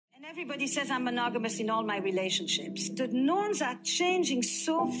Everybody says I'm monogamous in all my relationships. The norms are changing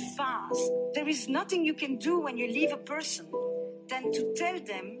so fast. There is nothing you can do when you leave a person than to tell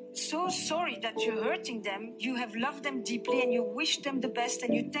them, so sorry that you're hurting them. You have loved them deeply and you wish them the best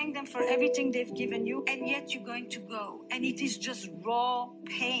and you thank them for everything they've given you, and yet you're going to go. And it is just raw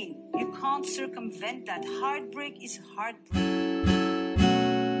pain. You can't circumvent that. Heartbreak is heartbreak.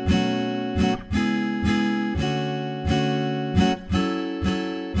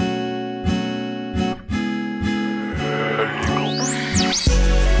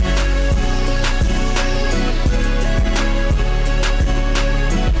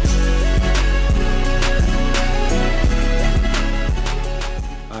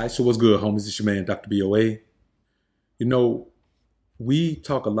 So what's good, homies? It's your man, Dr. BOA. You know, we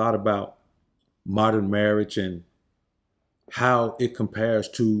talk a lot about modern marriage and how it compares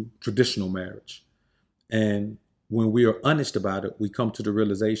to traditional marriage. And when we are honest about it, we come to the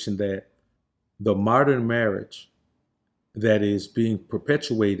realization that the modern marriage that is being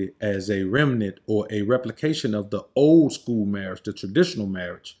perpetuated as a remnant or a replication of the old school marriage, the traditional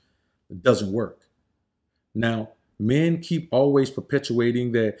marriage, doesn't work. Now, men keep always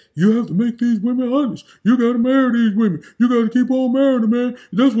perpetuating that you have to make these women honest. You got to marry these women. You got to keep on marrying them, man.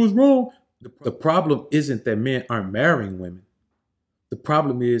 That's what's wrong. The problem isn't that men aren't marrying women. The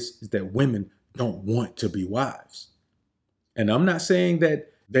problem is that women don't want to be wives. And I'm not saying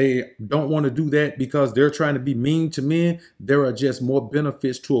that they don't want to do that because they're trying to be mean to men. There are just more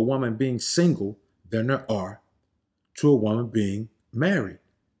benefits to a woman being single than there are to a woman being married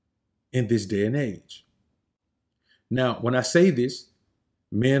in this day and age. Now, when I say this,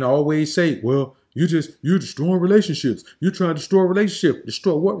 men always say, well, you're destroying relationships. You're trying to destroy a relationship.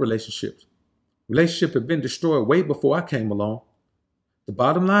 Destroy what relationships? Relationships have been destroyed way before I came along. The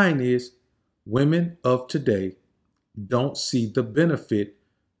bottom line is women of today don't see the benefit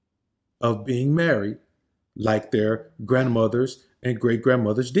of being married like their grandmothers and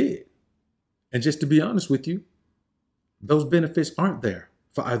great-grandmothers did. And just to be honest with you, those benefits aren't there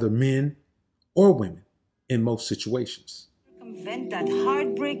for either men or women. In most situations. Circumvent that.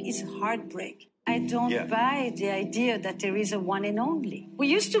 Heartbreak is heartbreak. I don't buy the idea that there is a one and only. We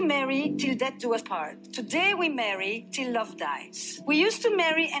used to marry till death do us part. Today we marry till love dies. We used to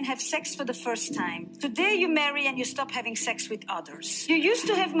marry and have sex for the first time. Today you marry and you stop having sex with others. You used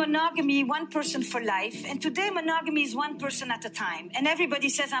to have monogamy, one person for life, and today monogamy is one person at a time. And everybody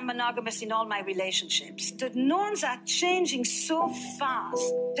says I'm monogamous in all my relationships. The norms are changing so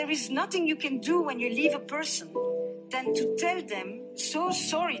fast. There is nothing you can do when you leave a person than to tell them, so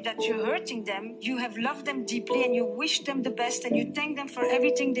sorry that you're hurting them. You have loved them deeply and you wish them the best and you thank them for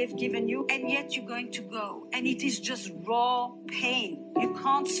everything they've given you, and yet you're going to go. And it is just raw pain. You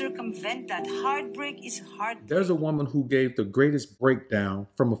can't circumvent that. Heartbreak is heartbreak. There's a woman who gave the greatest breakdown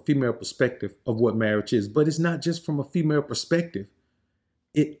from a female perspective of what marriage is, but it's not just from a female perspective.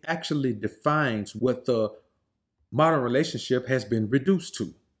 It actually defines what the modern relationship has been reduced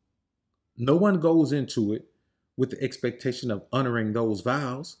to. No one goes into it with the expectation of honoring those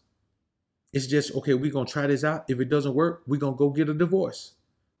vows. It's just, okay, we're going to try this out. If it doesn't work, we're going to go get a divorce.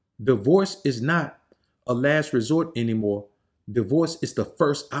 Divorce is not a last resort anymore. Divorce is the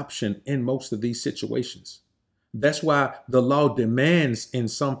first option in most of these situations. That's why the law demands in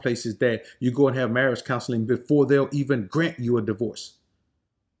some places that you go and have marriage counseling before they'll even grant you a divorce.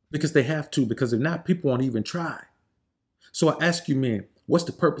 Because they have to, because if not, people won't even try. So I ask you, men, what's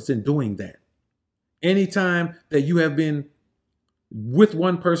the purpose in doing that? Anytime that you have been with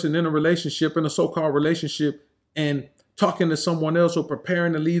one person in a relationship, in a so-called relationship, and talking to someone else or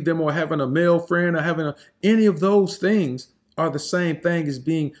preparing to leave them or having a male friend or having any of those things are the same thing as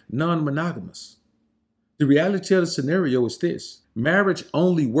being non-monogamous. The reality of the scenario is this. Marriage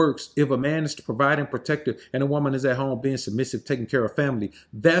only works if a man is providing, protective, and a woman is at home being submissive, taking care of family.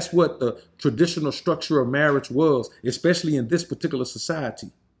 That's what the traditional structure of marriage was, especially in this particular society.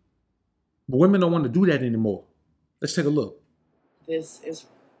 But women don't want to do that anymore. Let's take a look. This is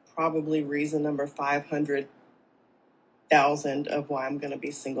probably reason number 500,000 of why I'm going to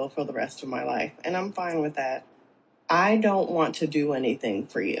be single for the rest of my life. And I'm fine with that. I don't want to do anything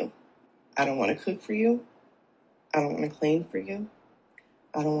for you. I don't want to cook for you. I don't want to clean for you.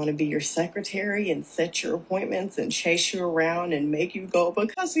 I don't want to be your secretary and set your appointments and chase you around and make you go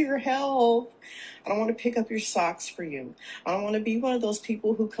because of your health. I don't want to pick up your socks for you. I don't want to be one of those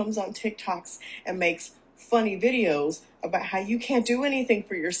people who comes on TikToks and makes funny videos about how you can't do anything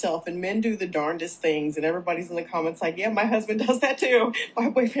for yourself and men do the darndest things and everybody's in the comments like, yeah, my husband does that too. My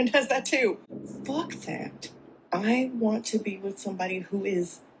boyfriend does that too. Fuck that. I want to be with somebody who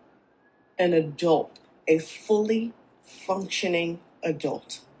is an adult, a fully functioning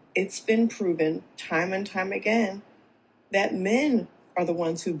adult. It's been proven time and time again that men are the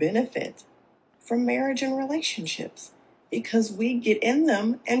ones who benefit from marriage and relationships because we get in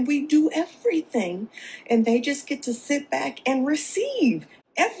them and we do everything, and they just get to sit back and receive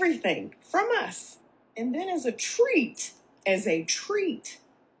everything from us. And then as a treat,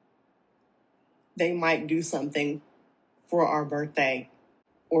 they might do something for our birthday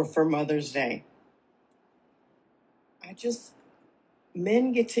or for Mother's Day.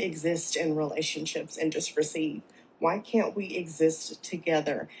 Men get to exist in relationships and just receive. Why can't we exist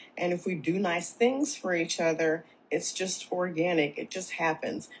together? And if we do nice things for each other, it's just organic. It just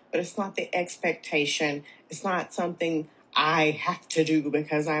happens. But it's not the expectation. It's not something I have to do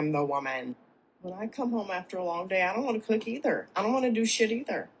because I'm the woman. When I come home after a long day, I don't want to cook either. I don't want to do shit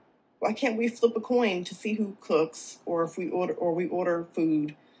either. Why can't we flip a coin to see who cooks, or if we order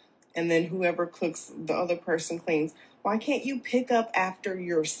food, and then whoever cooks, the other person cleans? Why can't you pick up after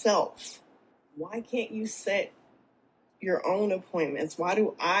yourself? Why can't you set your own appointments? Why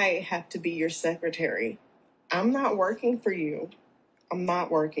do I have to be your secretary? I'm not working for you. I'm not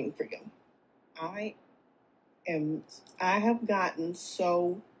working for you. I have gotten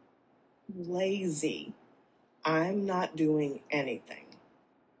so lazy. I'm not doing anything.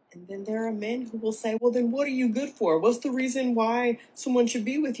 And then there are men who will say, well, then what are you good for? What's the reason why someone should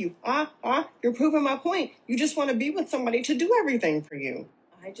be with you? You're proving my point. You just want to be with somebody to do everything for you.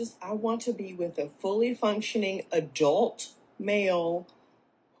 I want to be with a fully functioning adult male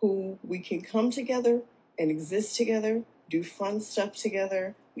who we can come together and exist together, do fun stuff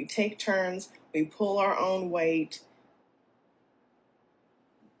together. We take turns. We pull our own weight.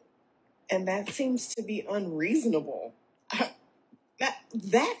 And that seems to be unreasonable.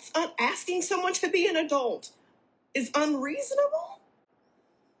 That's asking someone to be an adult is unreasonable.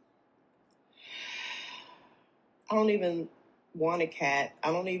 I don't even want a cat.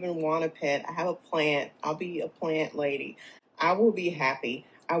 I don't even want a pet. I have a plant. I'll be a plant lady. I will be happy.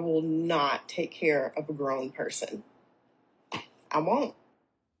 I will not take care of a grown person. I won't.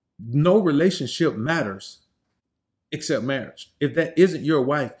 No relationship matters except marriage. If that isn't your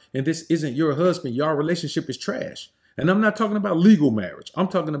wife and this isn't your husband, your relationship is trash. And I'm not talking about legal marriage. I'm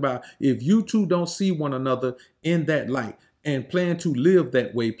talking about if you two don't see one another in that light and plan to live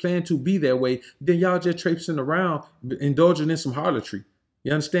that way, plan to be that way, then y'all just traipsing around, indulging in some harlotry.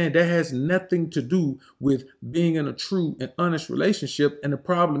 You understand? That has nothing to do with being in a true and honest relationship. And the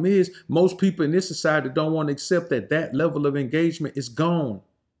problem is most people in this society don't want to accept that that level of engagement is gone.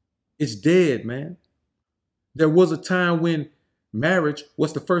 It's dead, man. There was a time when marriage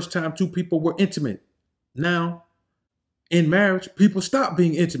was the first time two people were intimate. Now, in marriage, people stop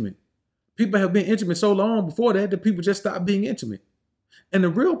being intimate. People have been intimate so long before that people just stop being intimate. And the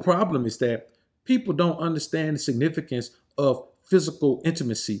real problem is that people don't understand the significance of physical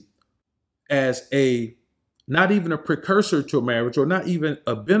intimacy as not even a precursor to marriage or not even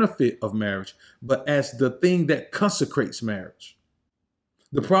a benefit of marriage, but as the thing that consecrates marriage.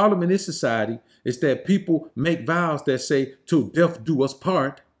 The problem in this society is that people make vows that say, till death do us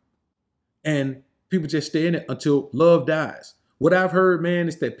part, and people just stay in it until love dies. What I've heard, man,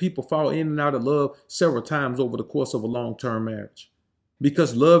 is that people fall in and out of love several times over the course of a long-term marriage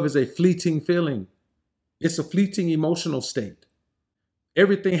because love is a fleeting feeling. It's a fleeting emotional state.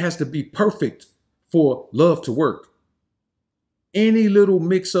 Everything has to be perfect for love to work. Any little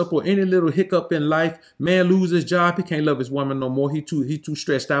mix-up or any little hiccup in life, man loses his job, he can't love his woman no more. He too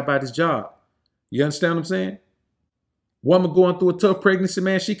stressed out about his job. You understand what I'm saying? Woman going through a tough pregnancy,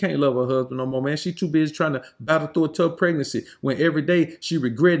 man, she can't love her husband no more, man. She too busy trying to battle through a tough pregnancy when every day she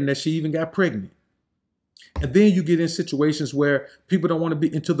regretting that she even got pregnant. And then you get in situations where people don't want to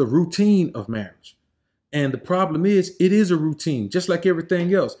be into the routine of marriage. And the problem is, it is a routine, just like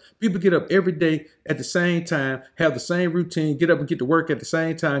everything else. People get up every day at the same time, have the same routine, get up and get to work at the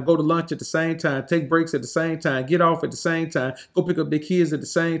same time, go to lunch at the same time, take breaks at the same time, get off at the same time, go pick up their kids at the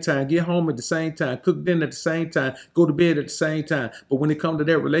same time, get home at the same time, cook dinner at the same time, go to bed at the same time. But when it comes to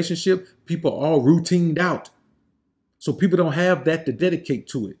their relationship, people are all routined out. So people don't have that to dedicate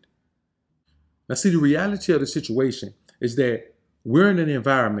to it. Now, see, the reality of the situation is that we're in an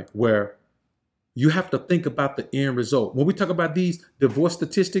environment where you have to think about the end result. When we talk about these divorce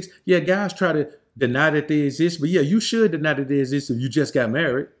statistics, yeah, guys try to deny that they exist, but yeah, you should deny that they exist if you just got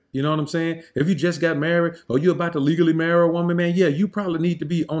married. You know what I'm saying? If you just got married or you're about to legally marry a woman, man, yeah, you probably need to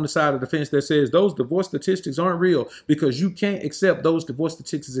be on the side of the fence that says those divorce statistics aren't real, because you can't accept those divorce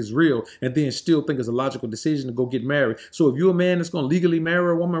statistics as real and then still think it's a logical decision to go get married. So if you're a man that's going to legally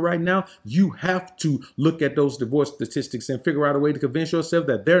marry a woman right now, you have to look at those divorce statistics and figure out a way to convince yourself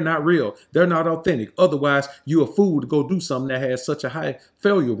that they're not real. They're not authentic. Otherwise, you're a fool to go do something that has such a high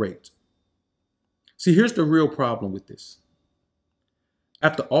failure rate. See, here's the real problem with this.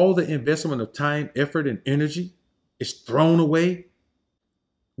 After all the investment of time, effort, and energy is thrown away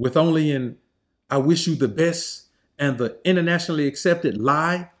with only an "I wish you the best" and the internationally accepted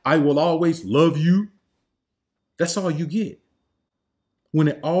lie, "I will always love you," that's all you get. When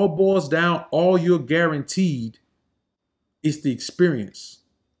it all boils down, all you're guaranteed is the experience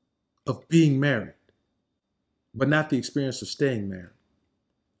of being married, but not the experience of staying married.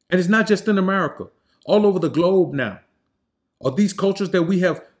 And it's not just in America. All over the globe now. Are these cultures that we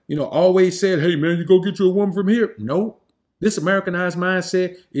have, always said, "Hey, man, you go get you a woman from here"? No. This Americanized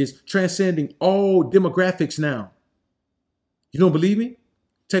mindset is transcending all demographics now. You don't believe me?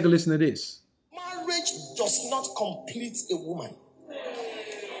 Take a listen to this. Marriage does not complete a woman.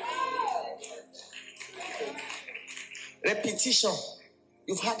 Repetition.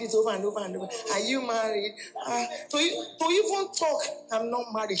 You've had it over and over and over. Are you married? To even talk, "I'm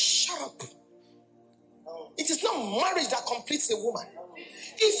not married." Shut up. It is not marriage that completes a woman.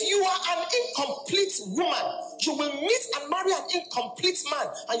 If you are an incomplete woman, you will meet and marry an incomplete man,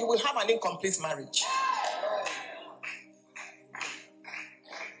 and you will have an incomplete marriage.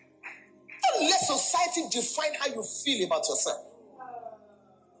 Don't let society define how you feel about yourself.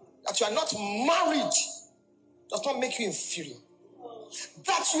 That you are not married does not make you inferior.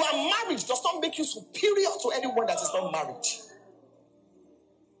 That you are married does not make you superior to anyone that is not married.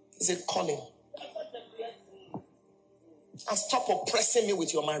 It's a calling. And stop oppressing me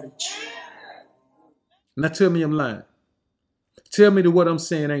with your marriage. Now tell me I'm lying. Tell me that what I'm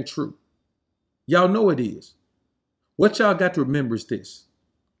saying ain't true. Y'all know it is. What y'all got to remember is this.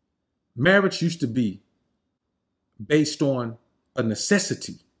 Marriage used to be based on a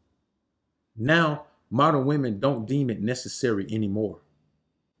necessity. Now, modern women don't deem it necessary anymore.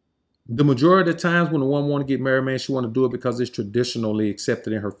 The majority of the times when a woman want to get married, man, she want to do it because it's traditionally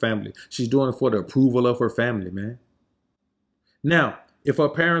accepted in her family. She's doing it for the approval of her family, man. Now, if her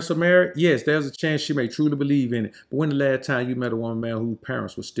parents are married, yes, there's a chance she may truly believe in it. But when the last time you met a woman, man, whose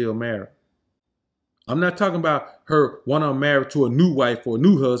parents were still married? I'm not talking about one of them married to a new wife or a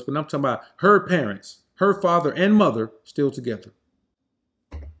new husband. I'm talking about her parents, her father and mother still together.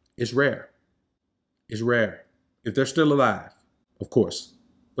 It's rare. It's rare. If they're still alive, of course,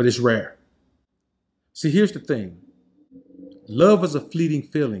 but it's rare. See, here's the thing. Love is a fleeting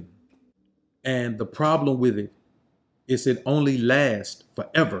feeling. And the problem with it is it only lasts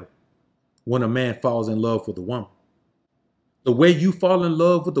forever when a man falls in love with a woman. The way you fall in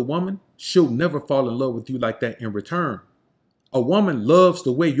love with a woman, she'll never fall in love with you like that in return. A woman loves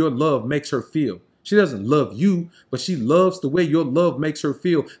the way your love makes her feel. She doesn't love you, but she loves the way your love makes her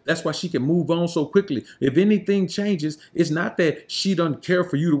feel. That's why she can move on so quickly. If anything changes, it's not that she doesn't care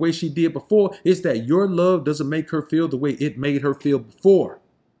for you the way she did before. It's that your love doesn't make her feel the way it made her feel before.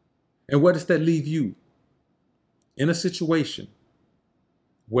 And where does that leave you? In a situation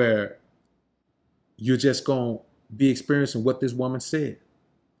where you're just going to be experiencing what this woman said.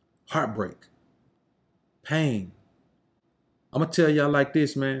 Heartbreak. Pain. I'm going to tell y'all like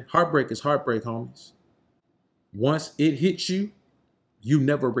this, man. Heartbreak is heartbreak, homies. Once it hits you, you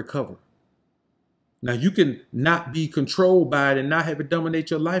never recover. Now, you can not be controlled by it and not have it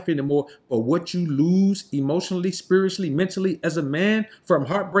dominate your life anymore. But what you lose emotionally, spiritually, mentally as a man from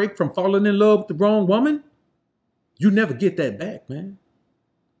heartbreak, from falling in love with the wrong woman, you never get that back, man.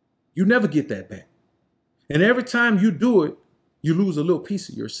 You never get that back. And every time you do it, you lose a little piece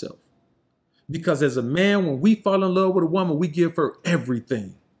of yourself. Because as a man, when we fall in love with a woman, we give her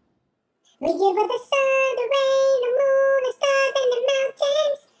everything. We give her the sun, the rain, the moon, the stars, and the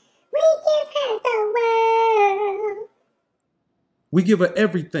mountains. We give her the world. We give her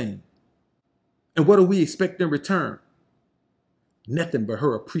everything. And what do we expect in return? Nothing but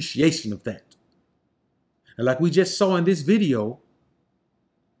her appreciation of that. And like we just saw in this video,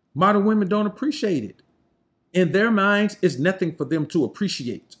 modern women don't appreciate it. In their minds, it's nothing for them to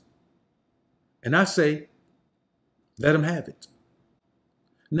appreciate. And I say, let them have it.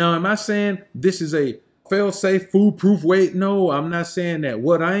 Now, am I saying this is a fail-safe, foolproof way? No, I'm not saying that.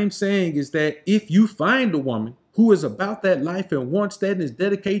 What I am saying is that if you find a woman who is about that life and wants that and is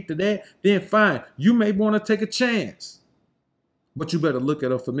dedicated to that, then fine. You may want to take a chance. But you better look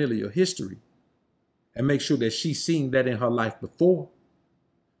at her familial history and make sure that she's seen that in her life before.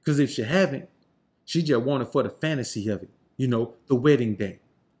 Because if she haven't, she just want it for the fantasy of it. You know, the wedding day.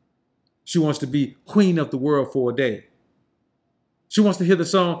 She wants to be queen of the world for a day. She wants to hear the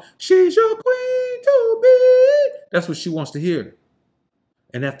song, she's your queen to be. That's what she wants to hear.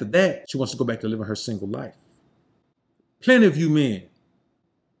 And after that, she wants to go back to living her single life. Plenty of you men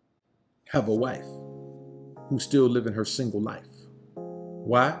have a wife who's still living her single life.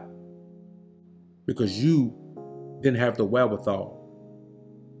 Why? Because you didn't have the wherewithal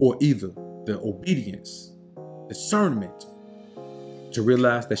or either the obedience, discernment to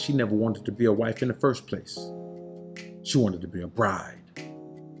realize that she never wanted to be a wife in the first place. She wanted to be a bride.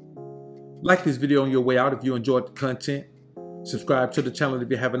 Like this video on your way out if you enjoyed the content. Subscribe to the channel if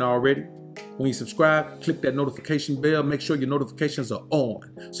you haven't already. When you subscribe, click that notification bell. Make sure your notifications are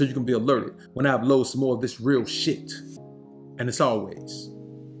on so you can be alerted when I upload some more of this real shit. And as always,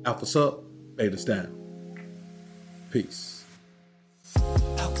 alphas up, betas down. Peace.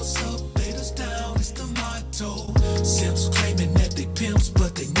 Alphas up, betas down is the motto. Simps claiming that they pimps,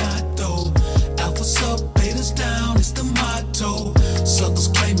 but they not though. Alphas up, betas down is the motto. Suckers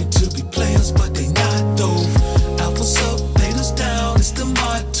claiming to be players, but they not though. Alphas up, betas down is the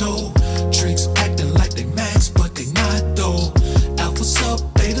motto. Tricks acting like they max, but they not though. Alphas up,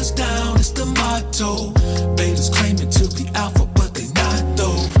 betas down is the motto. Betas claiming to be alpha, but they not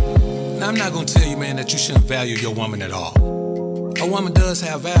though. Now I'm not gonna tell you, man, that you shouldn't value your woman at all. A woman does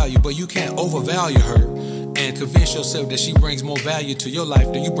have value, but you can't overvalue her and convince yourself that she brings more value to your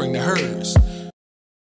life than you bring to hers.